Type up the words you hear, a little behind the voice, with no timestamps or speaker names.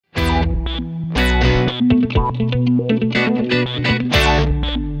Hello,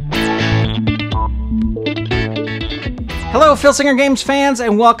 Filsinger Games fans,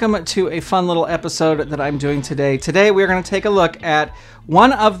 and welcome to a fun little episode that I'm doing today. Today, we're going to take a look at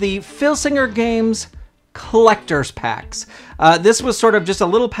one of the Filsinger Games collector's packs. This was sort of just a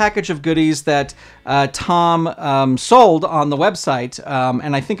little package of goodies that Tom sold on the website,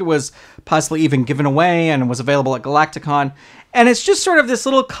 and I think it was possibly even given away and was available at Galacticon. And it's just sort of this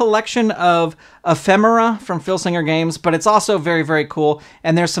little collection of ephemera from Filsinger Games, but it's also very, very cool.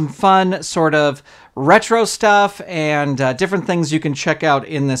 And there's some fun sort of retro stuff and different things you can check out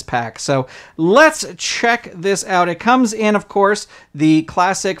in this pack. So let's check this out. It comes in, of course, the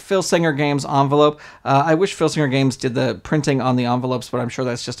classic Filsinger Games envelope. I wish Filsinger Games did the printing on the envelopes, but I'm sure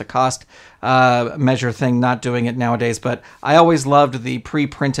that's just a cost measure thing, not doing it nowadays. But I always loved the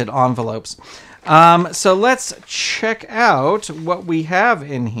pre-printed envelopes. So let's check out what we have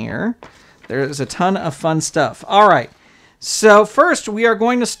in here. There's a ton of fun stuff. All right. So first, we are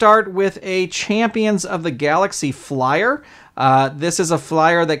going to start with a Champions of the Galaxy flyer. This is a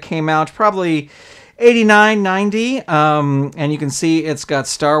flyer that came out probably 89, 90. And you can see it's got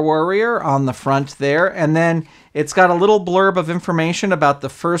Star Warrior on the front there. And then it's got a little blurb of information about the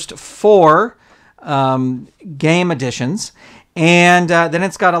first 4 game editions. And then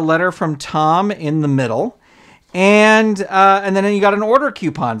it's got a letter from Tom in the middle. And then you got an order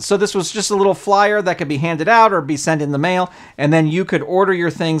coupon. So this was just a little flyer that could be handed out or be sent in the mail. And then you could order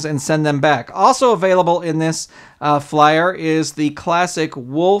your things and send them back. Also available in this flyer is the classic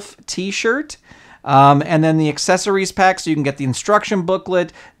Wolf t-shirt. And then the accessories pack, so you can get the instruction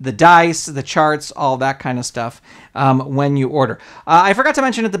booklet, the dice, the charts, all that kind of stuff when you order. I forgot to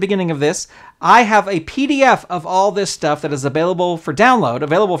mention at the beginning of this, I have a PDF of all this stuff that is available for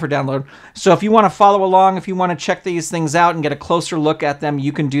download. So if you want to follow along, if you want to check these things out and get a closer look at them,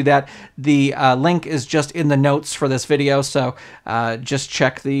 you can do that. The link is just in the notes for this video, so just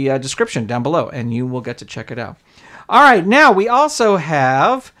check the description down below, and you will get to check it out. All right, now we also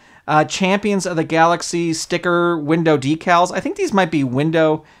have Champions of the Galaxy sticker window decals. I think these might be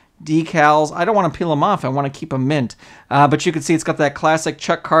window decals. I don't want to peel them off. I want to keep them mint. But you can see it's got that classic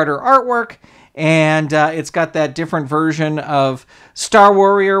Chuck Carter artwork, and it's got that different version of Star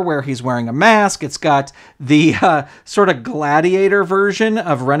Warrior where he's wearing a mask. It's got the sort of gladiator version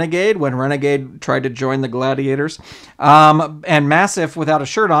of Renegade when Renegade tried to join the gladiators. And Massif without a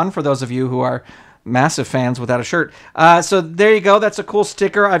shirt on, for those of you who are massive fans without a shirt. So there you go. That's a cool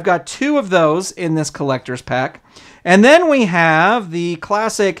sticker. I've got 2 of those in this collector's pack. And then we have the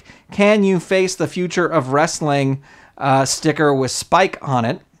classic Can You Face the Future of Wrestling sticker with Spike on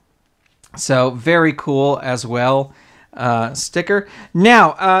it. So very cool as well sticker.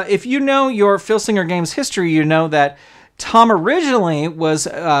 Now, if you know your Filsinger Games history, you know that Tom originally was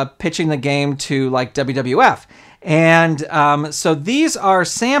pitching the game to like WWF. And so these are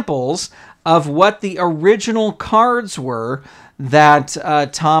samples of what the original cards were that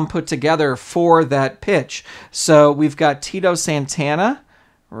Tom put together for that pitch. So we've got Tito Santana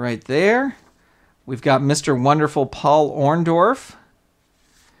right there. We've got Mr. Wonderful Paul Orndorff.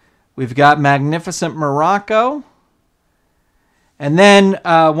 We've got Magnificent Morocco. And then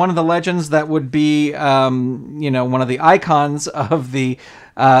one of the legends that would be, one of the icons of the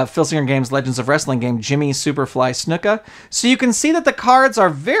Filsinger Games Legends of Wrestling game, Jimmy Superfly Snuka. So you can see that the cards are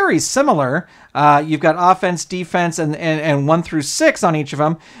very similar. You've got offense, defense, and 1 through 6 on each of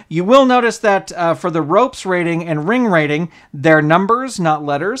them. You will notice that for the ropes rating and ring rating, they're numbers, not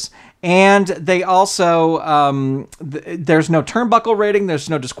letters. And they also, there's no turnbuckle rating. There's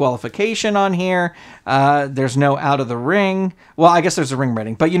no disqualification on here. There's no out of the ring. Well, I guess there's a ring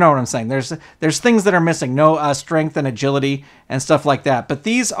rating, but you know what I'm saying. There's things that are missing. No strength and agility and stuff like that. But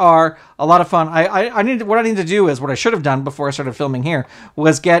these are a lot of fun. What I need to do is what I should have done before I started filming here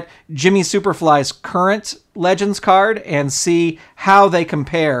was get Jimmy Superfly's current Legends card and see how they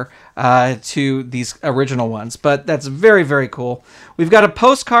compare to these original ones. But that's very, very cool. We've got a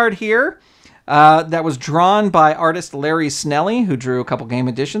postcard here that was drawn by artist Larry Snelly, who drew a couple game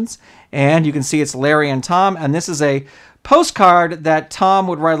editions. And you can see it's Larry and Tom. And this is a postcard that Tom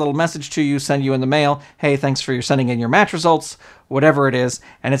would write a little message to you, send you in the mail. Hey, thanks for sending in your match results, whatever it is.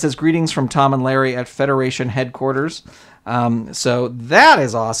 And it says, greetings from Tom and Larry at Federation headquarters. So that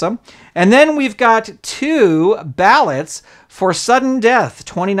is awesome. And then we've got 2 ballots for Sudden Death,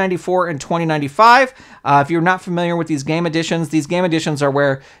 2094 and 2095. If you're not familiar with these game editions are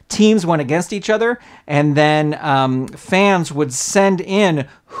where teams went against each other, and then fans would send in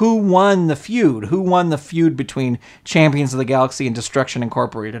who won the feud between Champions of the Galaxy and Destruction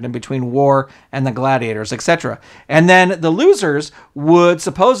Incorporated, and between War and the Gladiators, etc. And then the losers would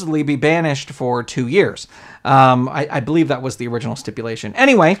supposedly be banished for 2 years. I believe that was the original stipulation.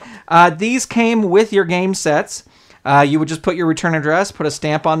 Anyway, these came with your game sets. You would just put your return address, put a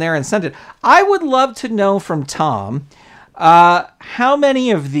stamp on there, and send it. I would love to know from Tom how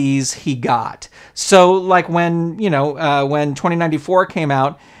many of these he got. So, like when 2094 came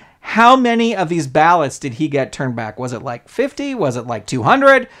out, how many of these ballots did he get turned back? Was it like 50? Was it like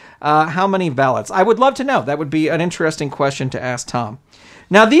 200? How many ballots? I would love to know. That would be an interesting question to ask Tom.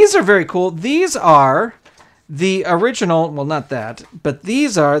 Now, these are very cool. These are the original, well, not that, but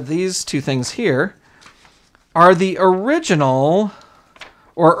these two things here are the original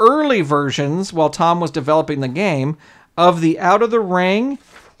or early versions, while Tom was developing the game, of the Out of the Ring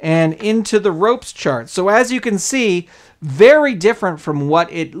and Into the Ropes chart. So as you can see, very different from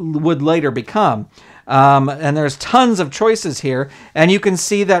what it would later become. And there's tons of choices here. And you can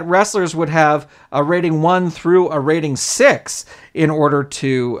see that wrestlers would have a rating 1 through a rating 6 in order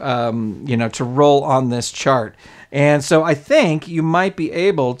to, to roll on this chart. And so I think we might be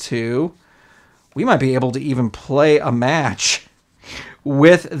able to even play a match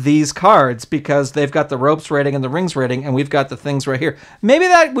with these cards, because they've got the ropes rating and the rings rating, and we've got the things right here. Maybe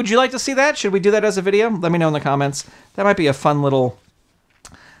would you like to see that? Should we do that as a video? Let me know in the comments. That might be a fun little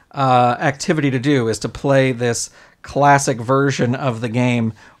activity to do, is to play this classic version of the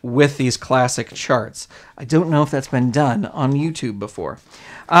game with these classic charts. I don't know if that's been done on YouTube before.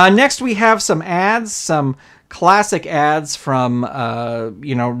 Next, we have some ads, some classic ads from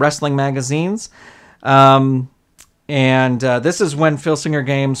wrestling magazines. And this is when Filsinger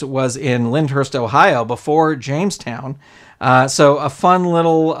Games was in Lyndhurst, Ohio, before Jamestown. So a fun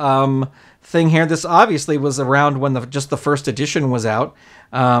little thing here. This obviously was around when just the first edition was out.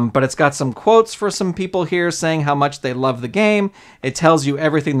 But it's got some quotes for some people here saying how much they love the game. It tells you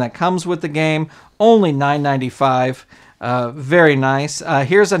everything that comes with the game. Only $9.95. Very nice.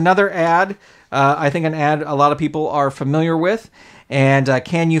 Here's another ad. I think an ad a lot of people are familiar with. And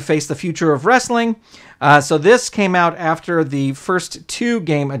Can You Face the Future of Wrestling? So this came out after the first 2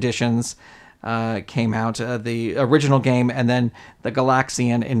 game editions came out. The original game and then the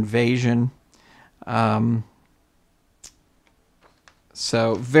Galaxian Invasion.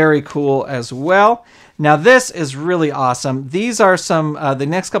 So very cool as well. Now this is really awesome. These are some, the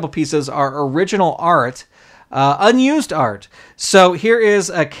next couple pieces are original art. Unused art. So here is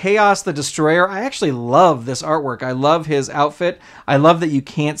a Chaos the Destroyer. I actually love this artwork. I love his outfit. I love that you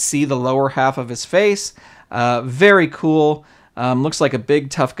can't see the lower half of his face. Very cool. Looks like a big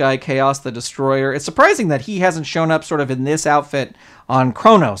tough guy, Chaos the Destroyer. It's surprising that he hasn't shown up sort of in this outfit on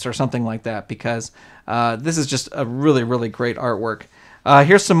Kronos or something like that, because this is just a really, really great artwork.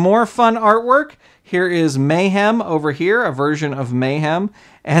 Here's some more fun artwork. Here is Mayhem over here, a version of Mayhem.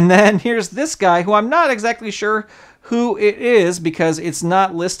 And then here's this guy, who I'm not exactly sure who it is, because it's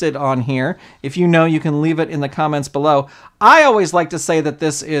not listed on here. If you know, you can leave it in the comments below. I always like to say that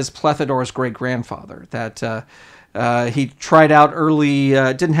this is Plethador's great-grandfather, that he tried out early,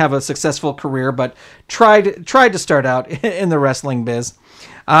 didn't have a successful career, but tried to start out in the wrestling biz.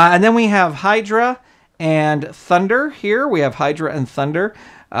 And then we have Hydra and Thunder here. We have Hydra and Thunder.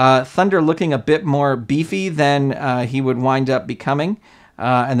 Thunder looking a bit more beefy than he would wind up becoming.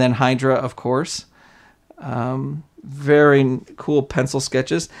 And then Hydra, of course. Very cool pencil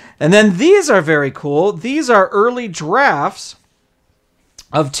sketches. And then these are very cool. These are early drafts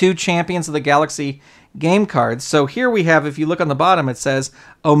of 2 Champions of the Galaxy game cards. So here we have, if you look on the bottom, it says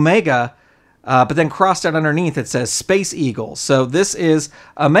Omega, but then crossed out underneath it says Space Eagle. So this is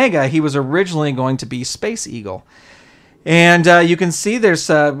Omega. He was originally going to be Space Eagle. And you can see there's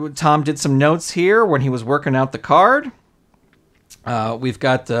Tom did some notes here when he was working out the card. We've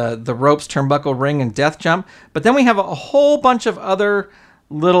got the ropes, turnbuckle, ring, and death jump. But then we have a whole bunch of other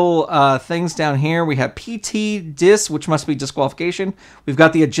little things down here. We have PT, dis, which must be disqualification. We've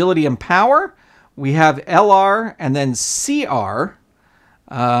got the agility and power. We have LR and then CR.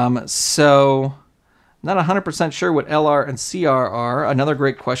 So not 100% sure what LR and CR are. Another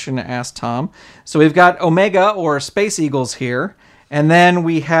great question to ask Tom. So we've got Omega or Space Eagles here. And then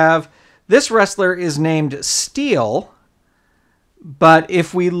we have, this wrestler is named Steel. But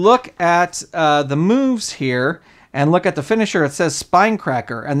if we look at the moves here, And look at the finisher, it says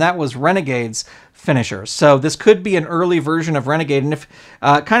Spinecracker, and that was Renegade's finisher. So this could be an early version of Renegade. And if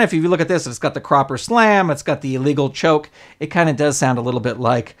if you look at this, it's got the Cropper Slam, it's got the illegal choke. It kind of does sound a little bit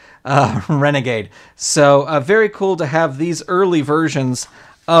like Renegade. So very cool to have these early versions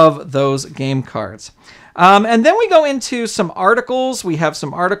of those game cards. And then we go into some articles. We have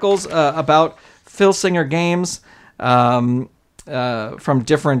some articles about Filsinger games from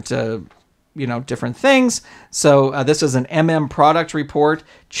different different things. So this is an product report,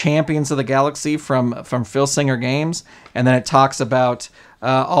 Champions of the Galaxy from Filsinger Games, and then it talks about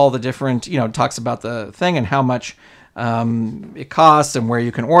all the different, talks about the thing and how much it costs and where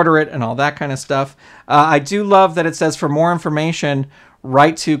you can order it and all that kind of stuff. I do love that it says, for more information,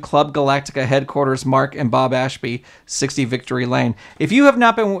 write to Club Galactica headquarters, Mark and Bob Ashby, 60 Victory Lane. If you have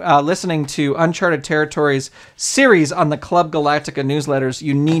not been listening to Uncharted Territories series on the Club Galactica newsletters,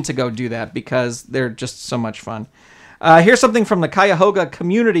 you need to go do that because they're just so much fun. Here's something from the Cuyahoga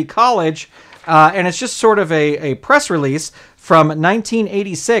Community College, and it's just sort of a press release from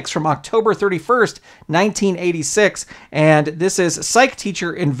 1986, from October 31st, 1986, and this is Psych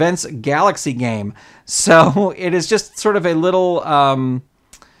Teacher Invents Galaxy Game. So it is just sort of a little, a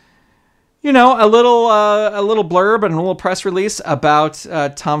little blurb and a little press release about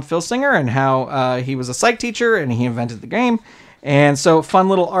Tom Filsinger and how he was a psych teacher and he invented the game. And so, fun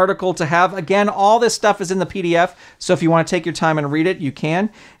little article to have. Again, all this stuff is in the PDF, so if you want to take your time and read it, you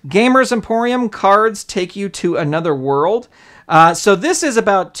can. Gamers Emporium, cards take you to another world. So this is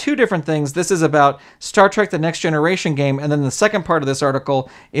about two different things. This is about Star Trek The Next Generation game, and then the second part of this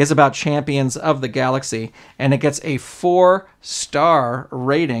article is about Champions of the Galaxy, and it gets a 4-star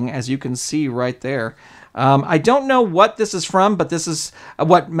rating, as you can see right there. I don't know what this is from, but this is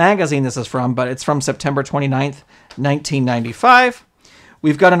what magazine this is from, but it's from September 29th, 1995.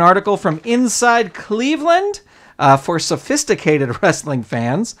 We've got an article from Inside Cleveland for sophisticated wrestling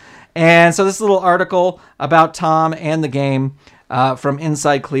fans. And so this little article about Tom and the game from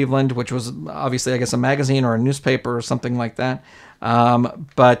Inside Cleveland, which was obviously, I guess, a magazine or a newspaper or something like that.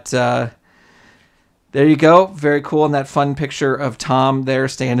 But there you go. Very cool. And that fun picture of Tom there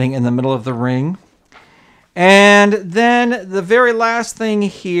standing in the middle of the ring. And then the very last thing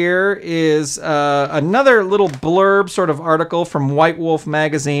here is another little blurb sort of article from White Wolf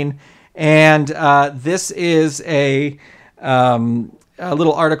magazine. And this is a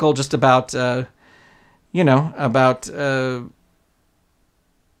little article just about, who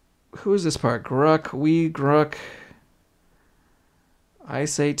is this part? Gruk. I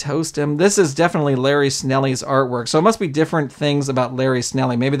say toast him. This is definitely Larry Snelly's artwork. So it must be different things about Larry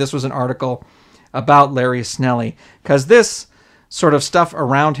Snelly. Maybe this was an article about Larry Snelly, because this sort of stuff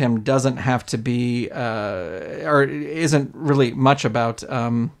around him doesn't have to be, or isn't really much about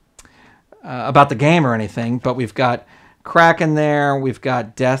the game or anything. But we've got Kraken there, we've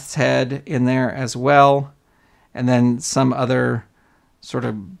got Death's Head in there as well, and then some other sort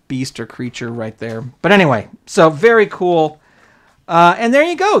of beast or creature right there. But anyway, so very cool. And there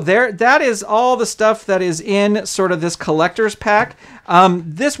you go. That is all the stuff that is in sort of this collector's pack.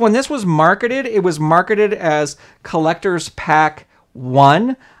 This was marketed. It was marketed as Collector's Pack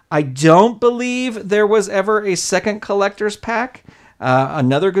 1. I don't believe there was ever a second collector's pack.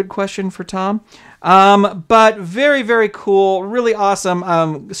 Another good question for Tom. But very, very cool. Really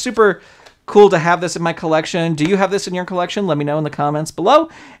awesome. Super cool to have this in my collection. Do you have this in your collection? Let me know in the comments below.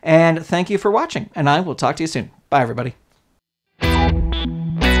 And thank you for watching. And I will talk to you soon. Bye, everybody.